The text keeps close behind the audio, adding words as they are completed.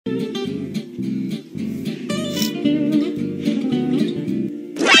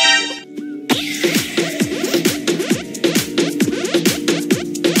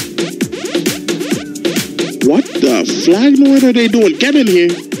flag? No, what are they doing? Get in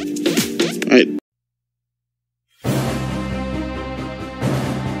here. Alright.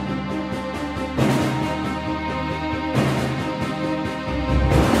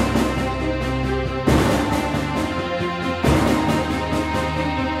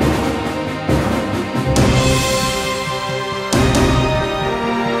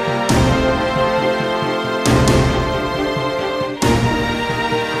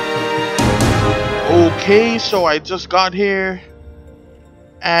 Okay, so I just got here,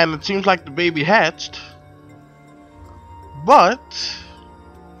 and it seems like the baby hatched, but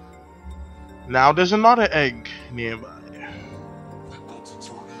now there's another egg nearby.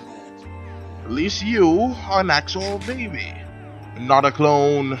 At least you are an actual baby, not a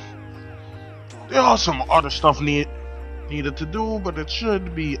clone. There are some other stuff needed to do, but it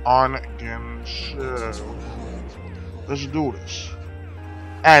should be on again. So let's do this.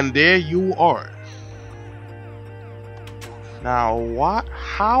 And there you are. Now what?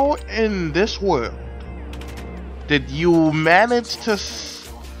 How in this world did you manage to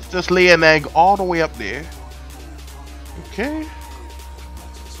just lay an egg all the way up there? Okay.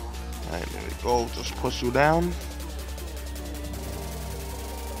 Alright, there we go. Just push you down.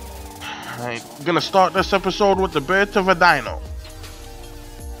 Alright, we're gonna start this episode with the birth of a dino.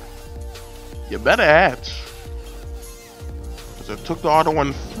 You better hatch. Because it took the other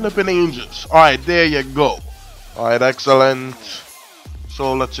one flipping ages. Alright, there you go. Alright, excellent.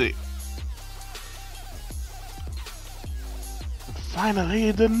 So let's see.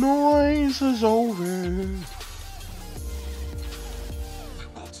 Finally, the noise is over.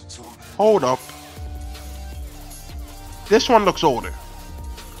 Hold up. This one looks older.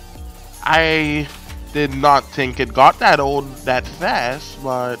 I did not think it got that old that fast,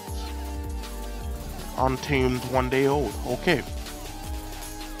 but untamed 1 day old. Okay.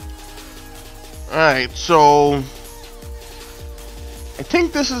 Alright, so I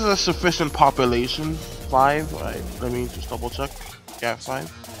think this is a sufficient population. 5. Alright, let me just double check. Yeah,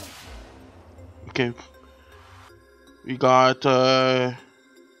 5. Okay. We got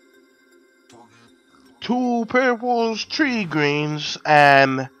 2 purples, 3 greens,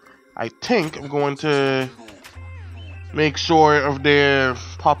 and I think I'm going to make sure of their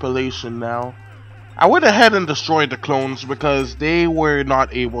population now. I went ahead and destroyed the clones because they were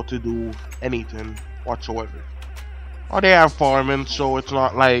not able to do anything whatsoever. Or they have farming, so it's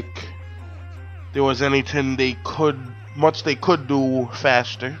not like there was anything they could do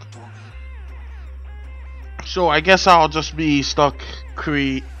faster. So I guess I'll just be stuck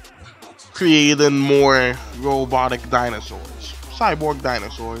creating more robotic dinosaurs, cyborg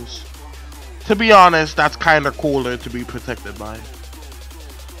dinosaurs. To be honest, that's kind of cooler to be protected by.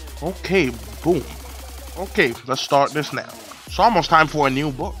 Okay, boom. Okay, let's start this now. It's almost time for a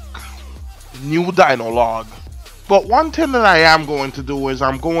new book. New dino log. But one thing that I am going to do is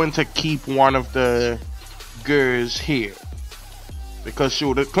I'm going to keep one of the girls here. Because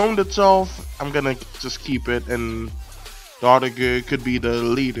shoot, it cloned itself, I'm gonna just keep it, and the other girl could be the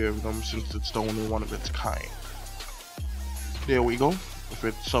leader of them since it's the only one of its kind. There we go, with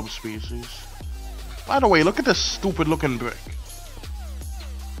its subspecies. By the way, look at this stupid looking brick.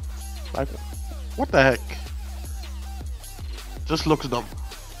 Like, what the heck? Just looks dumb.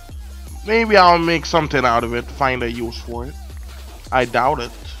 Maybe I'll make something out of it, find a use for it. I doubt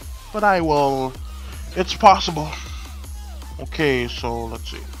it, but I will. It's possible. Okay, so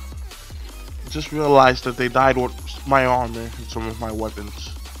let's see. I just realized that they died with my armor and some of my weapons.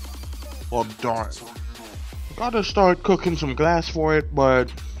 Well, darn. Gotta start cooking some glass for it,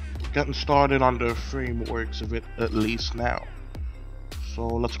 but getting started on the frameworks of it at least now. So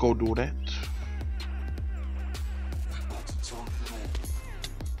let's go do that.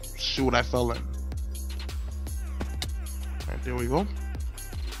 Shoot, I fell in. Alright, there we go.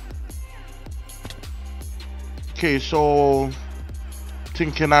 Okay, so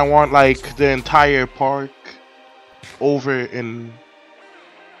thinking I want like the entire park over in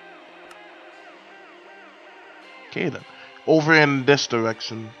over in this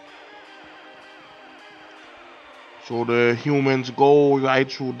direction. So the humans go right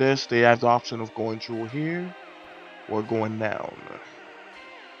through this. They have the option of going through here or going down.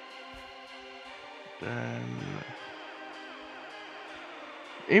 Then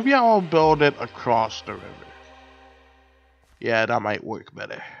maybe I'll build it across the river. Yeah, that might work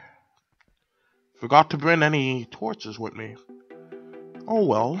better. Forgot to bring any torches with me. Oh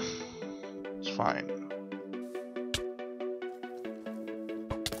well, it's fine.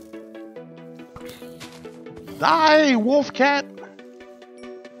 Die, wolf cat!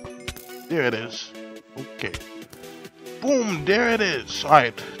 There it is. Okay. Boom, there it is.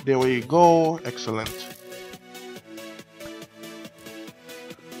 Alright, there we go. Excellent.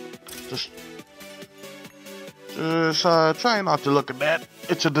 Just try not to look at that.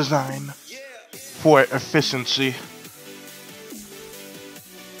 It's a design for efficiency.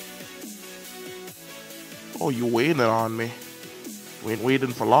 Oh, you waiting on me? We ain't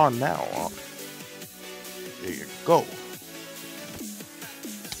waiting for long now. There you go.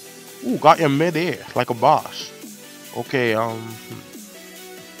 Ooh, got you mid-air like a boss. Okay,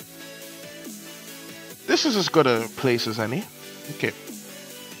 this is as good a place as any. Okay.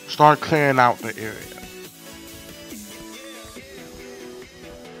 Start clearing out the area.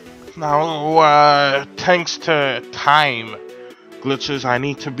 Now, thanks to time glitches, I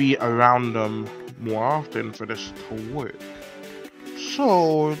need to be around them more often for this to work.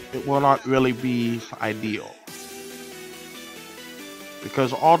 So, it will not really be ideal.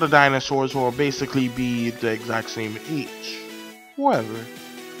 Because all the dinosaurs will basically be the exact same age. However,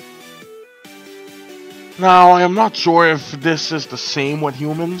 now I am not sure if this is the same with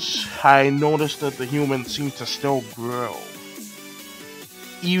humans. I noticed that the humans seem to still grow.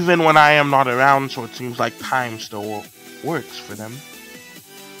 Even when I am not around, so it seems like time still works for them.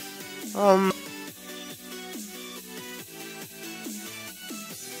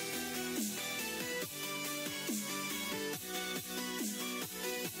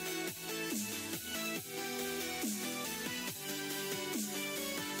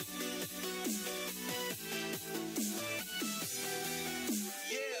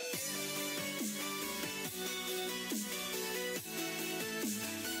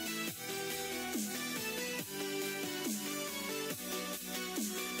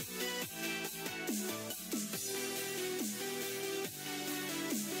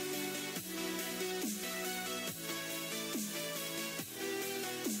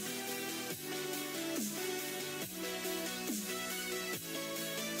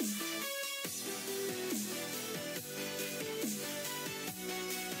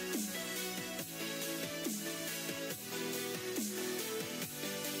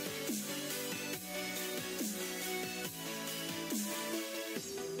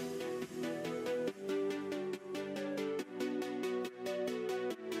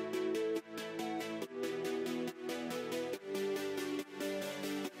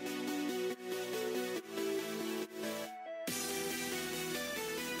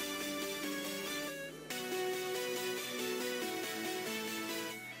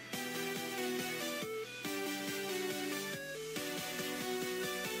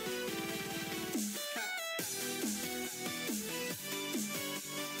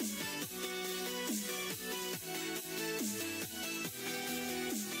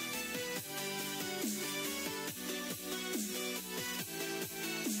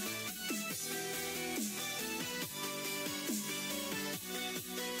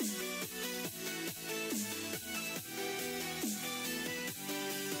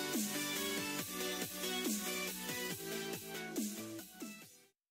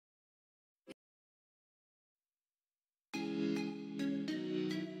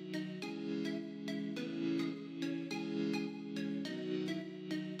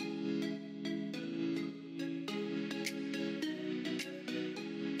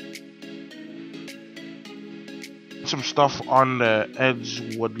 Some stuff on the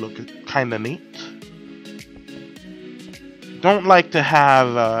edge would look kind of neat. Don't like to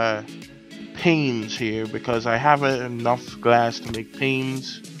have panes here because I have enough glass to make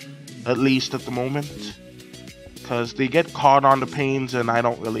panes, at least at the moment, because they get caught on the panes and I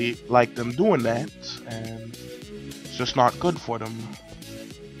don't really like them doing that, and it's just not good for them.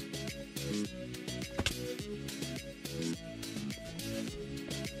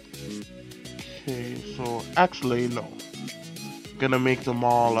 Okay, so actually no, gonna make them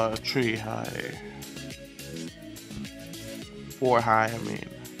all 3 high, 4 high I mean.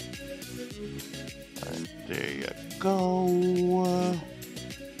 Right, there you go.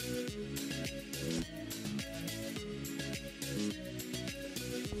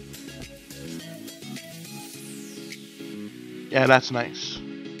 Yeah, that's nice.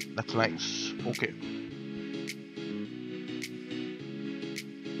 That's nice. Okay.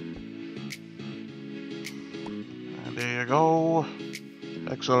 There you go.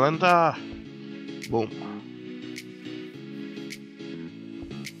 Excellent. Boom.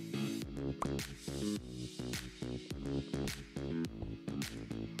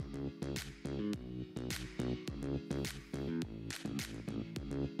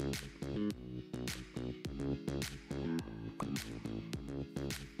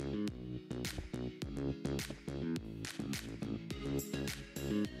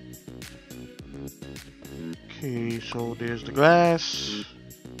 Okay, so there's the glass.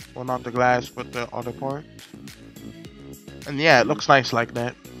 Well, not the glass, but the other part. And yeah, it looks nice like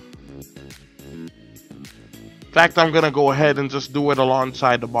that. In fact, I'm gonna go ahead and just do it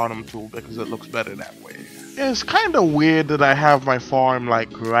alongside the bottom two because it looks better that way. It's kind of weird that I have my farm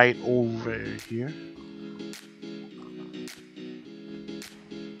like right over here.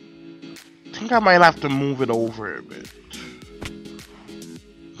 I think I might have to move it over a bit.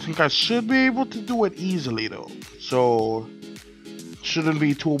 I think I should be able to do it easily though, so it shouldn't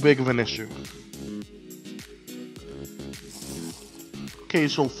be too big of an issue. Okay,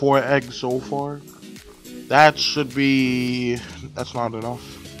 so 4 eggs so far. That should be... that's not enough.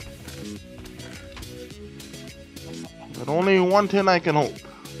 But only one tin I can hope.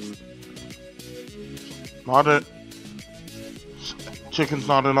 Not a... chicken's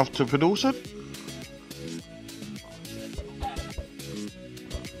not enough to produce it.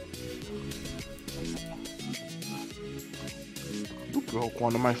 You broke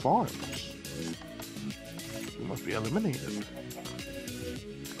one of my farms. You must be eliminated.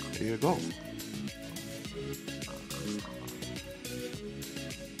 There you go.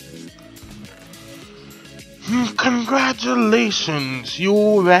 Congratulations!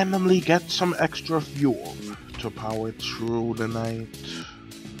 You randomly get some extra fuel to power through the night.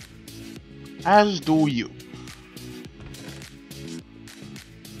 As do you.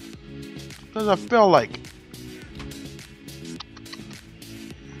 Because I feel like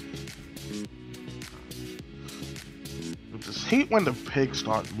I just hate when the pigs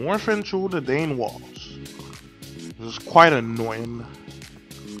start morphing through the dang walls. This is quite annoying.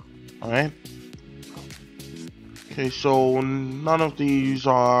 Alright. Okay, so none of these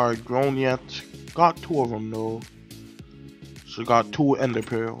are grown yet. Got 2 of them though. So got 2 ender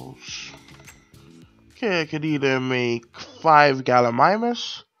pearls. Okay, I could either make 5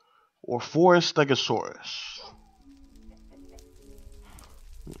 gallimimus or 4 stegosaurus.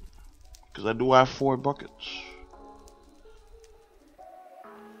 Because I do have 4 buckets.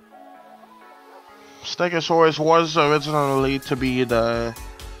 Stegosaurus was originally to be the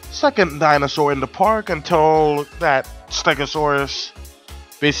second dinosaur in the park until that Stegosaurus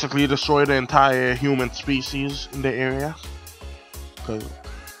basically destroyed the entire human species in the area.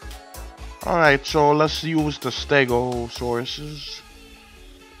 Alright, so let's use the Stegosauruses.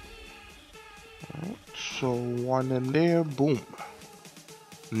 Alright, so 1 in there, boom.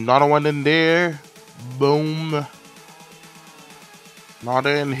 Another 1 in there, boom.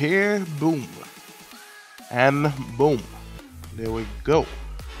 Another in here, boom. And boom. There we go.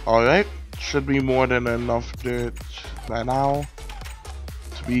 Alright, should be more than enough dirt by now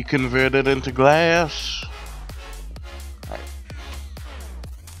to be converted into glass. Alright.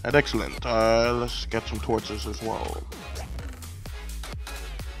 And excellent. Let's get some torches as well.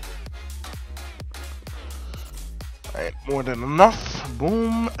 Alright, more than enough.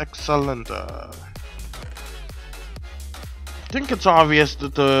 Boom, excellent. I think it's obvious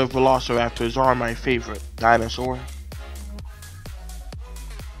that the velociraptors are my favorite dinosaur.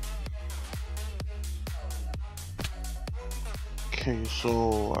 Okay,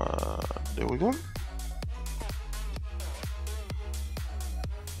 so there we go.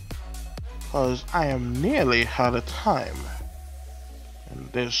 Because I am nearly out of time.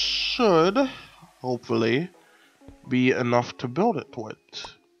 And this should, hopefully, be enough to build it with.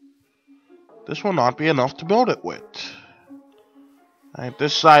 This will not be enough to build it with. Alright,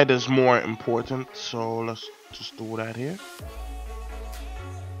 this side is more important, so let's just do that here.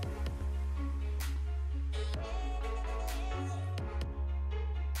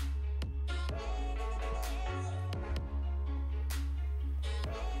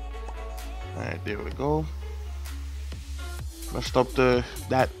 Alright, there we go. Messed up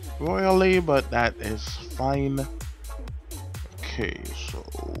that royally, but that is fine. Okay, so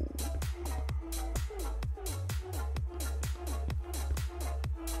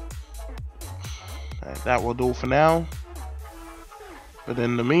alright, that will do for now. But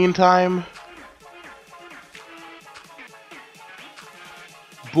in the meantime,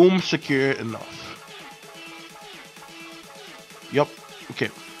 boom, secure enough. Yup, okay.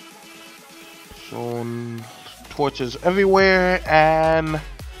 So torches everywhere, and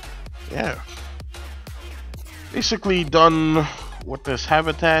yeah, basically done with this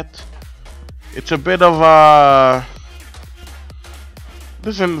habitat. It's a bit of a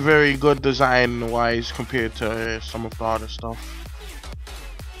this isn't very good design wise compared to some of the other stuff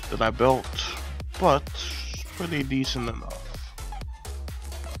that I built, but it's pretty decent enough.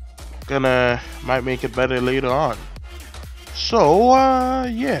 Might make it better later on. So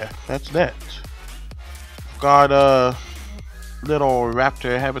yeah, that's that. Got a little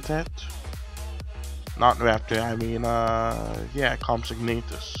raptor habitat. Not raptor, I mean yeah,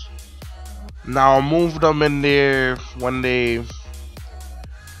 Compsognathus. Now I'll move them in there when they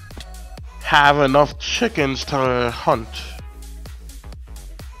have enough chickens to hunt.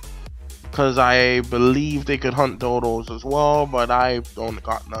 Because I believe they could hunt dodos as well, but I don't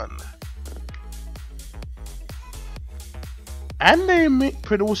got none. And they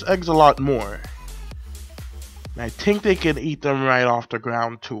produce eggs a lot more. And I think they can eat them right off the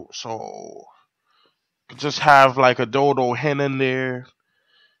ground too. So just have like a dodo hen in there,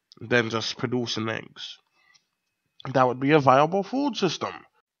 then just producing eggs. That would be a viable food system.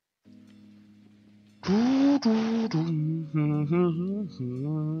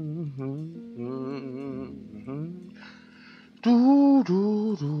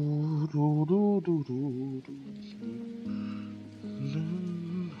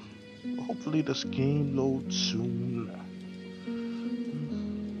 Hopefully this game loads soon.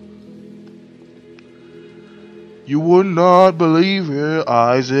 You would not believe your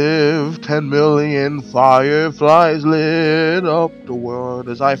eyes if 10 million fireflies lit up the world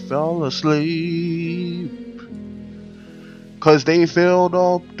as I fell asleep. 'Cause they filled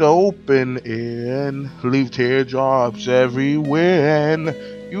up the open air and leave teardrops everywhere. And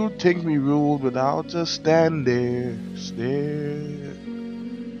you'd think me rude without just stand there, stare.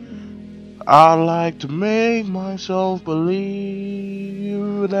 I like to make myself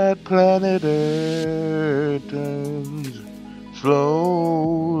believe that planet Earth turns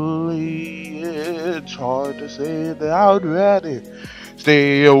slowly. It's hard to say that I'd rather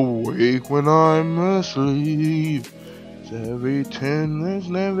stay awake when I'm asleep. Everything is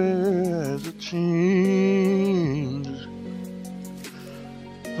never as it seems.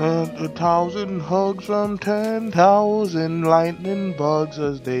 1,000 hugs from 10,000 lightning bugs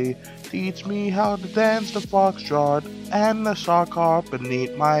as they teach me how to dance the foxtrot and the sock hop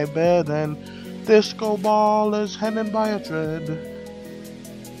beneath my bed, and disco ball is hanging by a thread.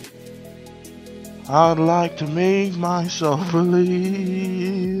 I'd like to make myself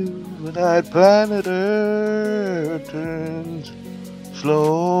believe that planet Earth turns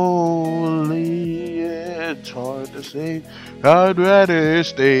slowly. It's hard to say. I'd rather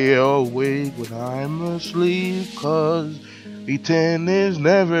stay awake when I'm asleep, 'cause eating is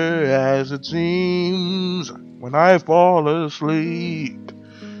never as it seems when I fall asleep.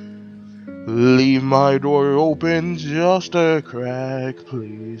 Leave my door open just a crack,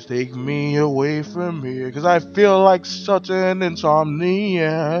 please take me away from here, 'cause I feel like such an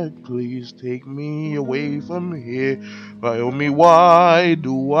insomniac. Please take me away from here. Tell me, why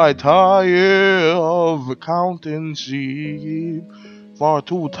do I tire of counting sheep? Far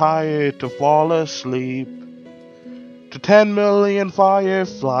too tired to fall asleep. To 10 million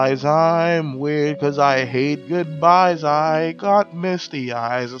fireflies, I'm weird 'cause I hate goodbyes. I got misty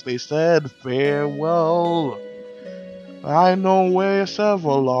eyes as they said farewell. I know where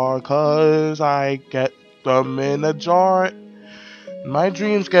several are 'cause I get them in a jar. My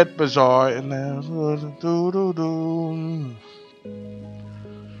dreams get bizarre and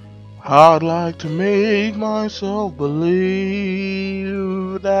I'd like to make myself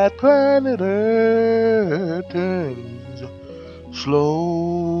believe that planet Earth turns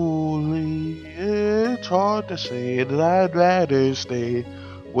slowly. It's hard to say that I'd rather stay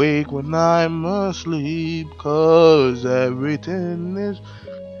awake when I'm asleep, 'cause everything is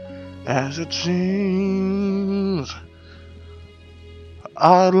as it seems.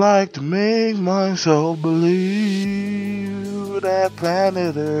 I'd like to make myself believe that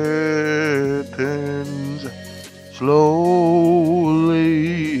planet Earth turns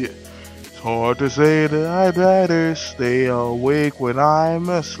slowly. It's hard to say that I'd rather stay awake when I'm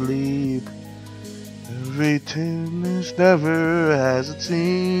asleep. Everything is never as it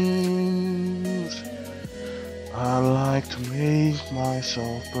seems. I like to make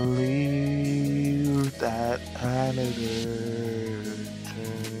myself believe that planet Earth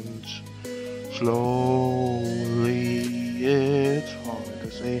turns slowly. It's hard to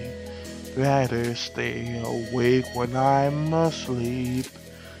say, rather stay awake when I'm asleep.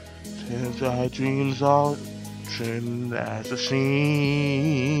 Since our dreams are trend as it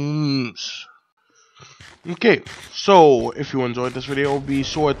seems. Okay, so if you enjoyed this video, be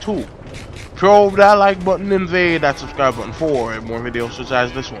sure to probe that like button, invade that subscribe button for more videos such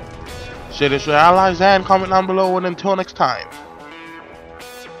as this one. Share this with your allies and comment down below, and until next time,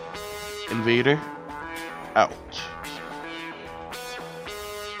 Invader out.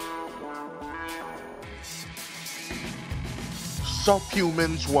 Sup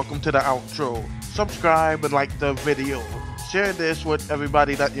humans, welcome to the outro. Subscribe and like the video. Share this with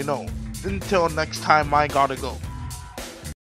everybody that you know. Until next time, I gotta go.